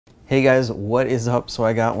Hey guys, what is up? So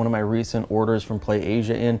I got one of my recent orders from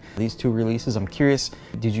PlayAsia in. These two releases, I'm curious,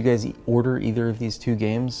 did you guys order either of these two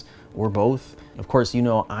games or both? Of course, you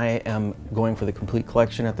know I am going for the complete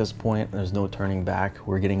collection at this point. There's no turning back.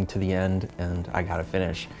 We're getting to the end and I gotta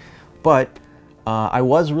finish. But I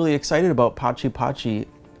was really excited about Pachi Pachi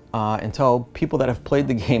until people that have played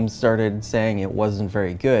the game started saying it wasn't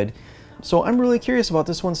very good. So I'm really curious about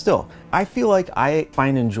this one still. I feel like I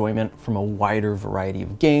find enjoyment from a wider variety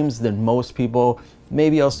of games than most people.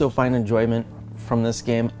 Maybe I'll still find enjoyment from this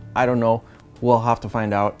game. I don't know. We'll have to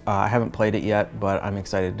find out. I haven't played it yet, but I'm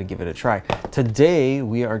excited to give it a try. Today,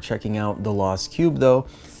 we are checking out The Lost Cube though.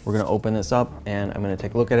 We're gonna open this up and I'm gonna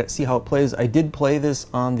take a look at it, see how it plays. I did play this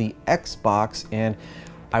on the Xbox and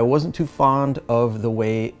I wasn't too fond of the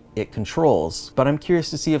way it controls, but I'm curious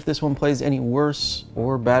to see if this one plays any worse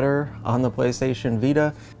or better on the PlayStation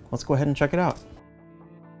Vita. Let's go ahead and check it out.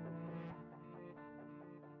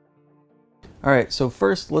 All right, so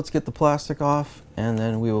first let's get the plastic off and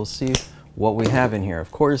then we will see what we have in here.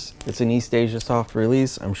 Of course, it's an East Asia soft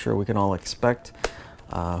release. I'm sure we can all expect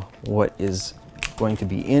what is going to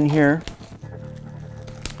be in here.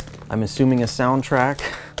 I'm assuming a soundtrack,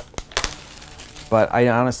 but I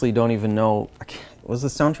honestly don't even know. Was the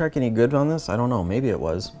soundtrack any good on this? I don't know, maybe it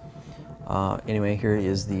was. Anyway, here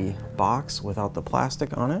is the box without the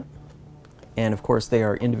plastic on it. And of course they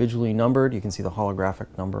are individually numbered. You can see the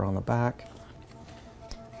holographic number on the back.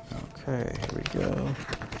 Okay, here we go.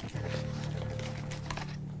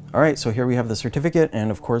 All right, so here we have the certificate,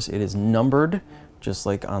 and of course it is numbered, just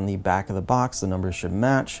like on the back of the box, the numbers should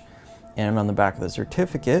match. And on the back of the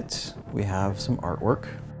certificate, we have some artwork.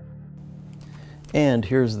 And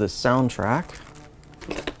here's the soundtrack.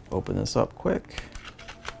 Open this up quick.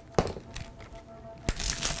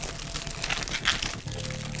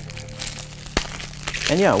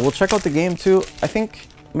 And yeah, we'll check out the game too. I think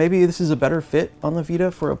maybe this is a better fit on the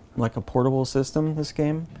Vita for like a portable system, this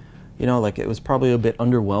game. You know, like it was probably a bit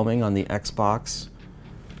underwhelming on the Xbox.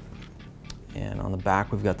 And on the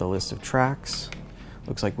back, we've got the list of tracks.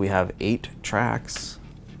 Looks like we have 8 tracks.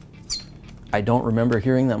 I don't remember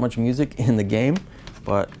hearing that much music in the game,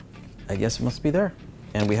 but I guess it must be there.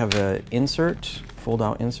 And we have an insert,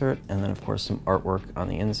 fold-out insert, and then of course some artwork on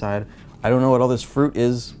the inside. I don't know what all this fruit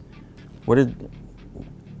is.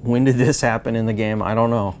 When did this happen in the game? I don't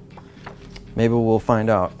know. Maybe we'll find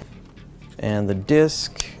out. And the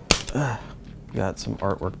disc, got some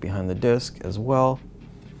artwork behind the disc as well.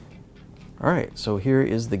 All right, so here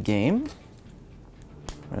is the game.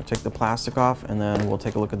 I'm gonna take the plastic off and then we'll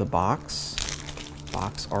take a look at the box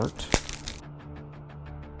art.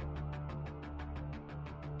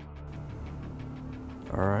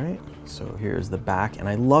 All right, so here's the back, and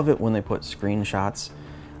I love it when they put screenshots.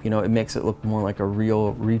 You know, it makes it look more like a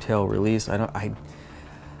real retail release.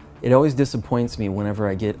 It always disappoints me whenever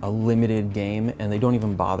I get a limited game and they don't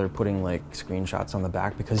even bother putting like screenshots on the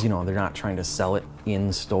back because, you know, they're not trying to sell it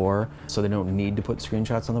in store, so they don't need to put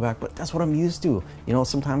screenshots on the back, but that's what I'm used to. You know,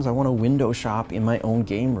 sometimes I want to window shop in my own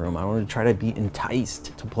game room. I want to try to be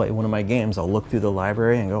enticed to play one of my games. I'll look through the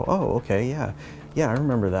library and go, oh, okay, yeah, I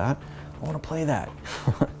remember that. I want to play that.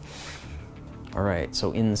 All right,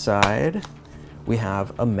 so inside we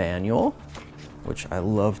have a manual, which I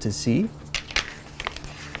love to see.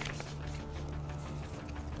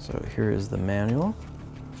 So here is the manual.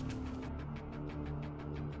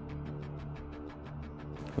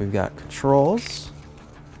 We've got controls,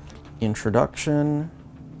 introduction,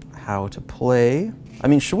 how to play. I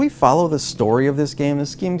mean, should we follow the story of this game?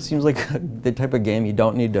 This game seems like the type of game you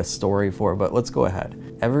don't need a story for, but let's go ahead.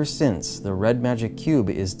 Ever since the red magic cube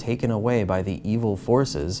is taken away by the evil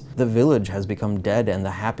forces, the village has become dead and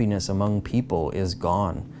the happiness among people is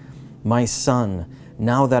gone. My son,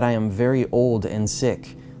 now that I am very old and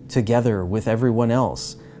sick, together with everyone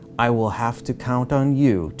else, I will have to count on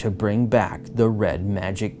you to bring back the red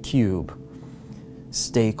magic cube.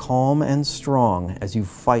 Stay calm and strong as you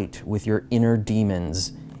fight with your inner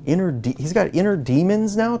demons. He's got inner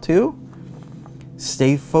demons now too?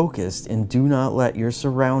 Stay focused and do not let your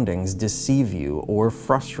surroundings deceive you or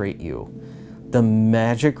frustrate you. The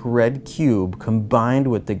magic red cube combined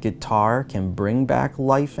with the guitar can bring back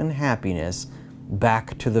life and happiness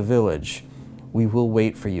back to the village. We will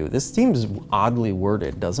wait for you. This seems oddly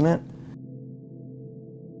worded, doesn't it?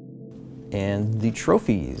 And the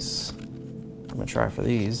trophies. I'm gonna try for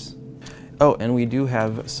these. Oh, and we do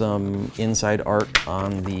have some inside art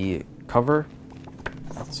on the cover.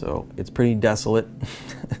 So it's pretty desolate,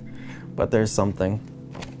 but there's something.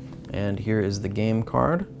 And here is the game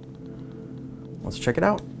card. Let's check it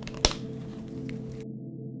out.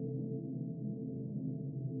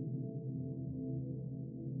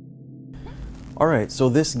 Alright, so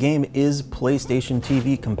this game is PlayStation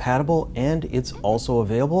TV compatible, and it's also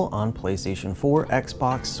available on PlayStation 4,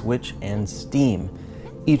 Xbox, Switch, and Steam.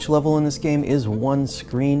 Each level in this game is one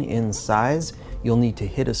screen in size. You'll need to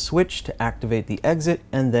hit a switch to activate the exit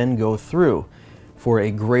and then go through. For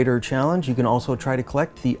a greater challenge, you can also try to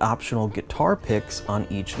collect the optional guitar picks on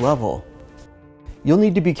each level. You'll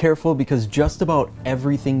need to be careful because just about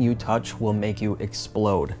everything you touch will make you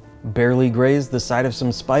explode. Barely graze the side of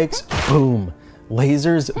some spikes, boom.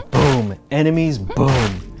 Lasers, boom. Enemies,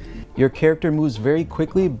 boom. Your character moves very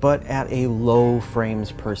quickly but at a low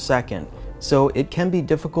frames per second, so it can be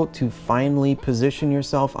difficult to finally position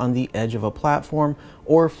yourself on the edge of a platform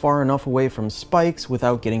or far enough away from spikes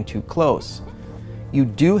without getting too close. You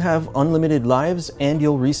do have unlimited lives, and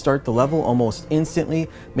you'll restart the level almost instantly,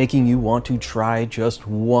 making you want to try just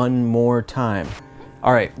one more time.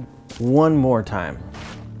 Alright, one more time.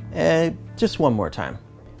 Just one more time.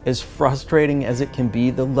 As frustrating as it can be,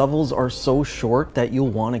 the levels are so short that you'll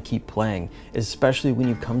want to keep playing, especially when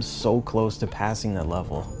you come so close to passing the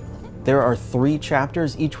level. There are 3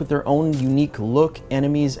 chapters, each with their own unique look,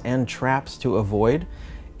 enemies, and traps to avoid,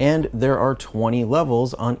 and there are 20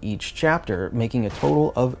 levels on each chapter, making a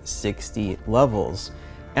total of 60 levels.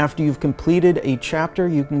 After you've completed a chapter,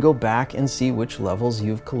 you can go back and see which levels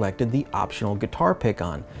you've collected the optional guitar pick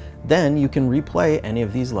on. Then you can replay any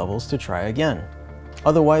of these levels to try again.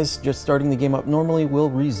 Otherwise, just starting the game up normally will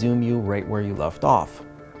resume you right where you left off.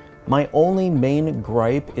 My only main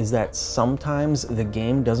gripe is that sometimes the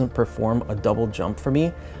game doesn't perform a double jump for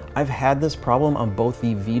me. I've had this problem on both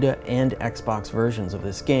the Vita and Xbox versions of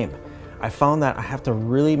this game. I found that I have to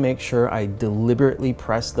really make sure I deliberately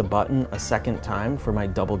press the button a second time for my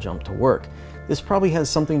double jump to work. This probably has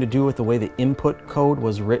something to do with the way the input code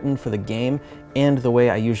was written for the game and the way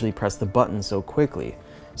I usually press the button so quickly.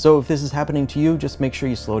 So if this is happening to you, just make sure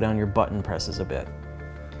you slow down your button presses a bit.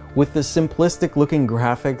 With the simplistic looking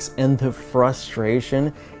graphics and the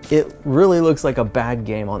frustration, it really looks like a bad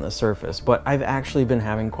game on the surface, but I've actually been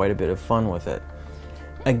having quite a bit of fun with it.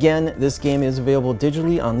 Again, this game is available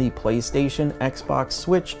digitally on the PlayStation, Xbox,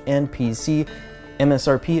 Switch, and PC.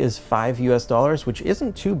 MSRP is $5 US, which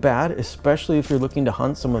isn't too bad, especially if you're looking to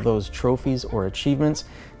hunt some of those trophies or achievements.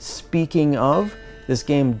 Speaking of, this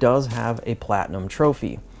game does have a Platinum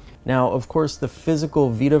trophy. Now, of course, the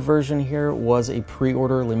physical Vita version here was a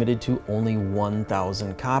pre-order limited to only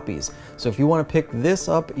 1,000 copies. So if you want to pick this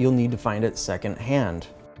up, you'll need to find it secondhand.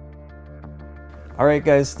 Alright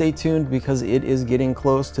guys, stay tuned because it is getting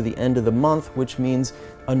close to the end of the month, which means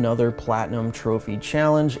another Platinum Trophy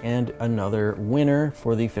challenge and another winner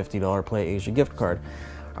for the $50 PlayAsia gift card.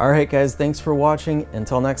 Alright guys, thanks for watching.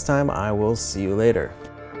 Until next time, I will see you later.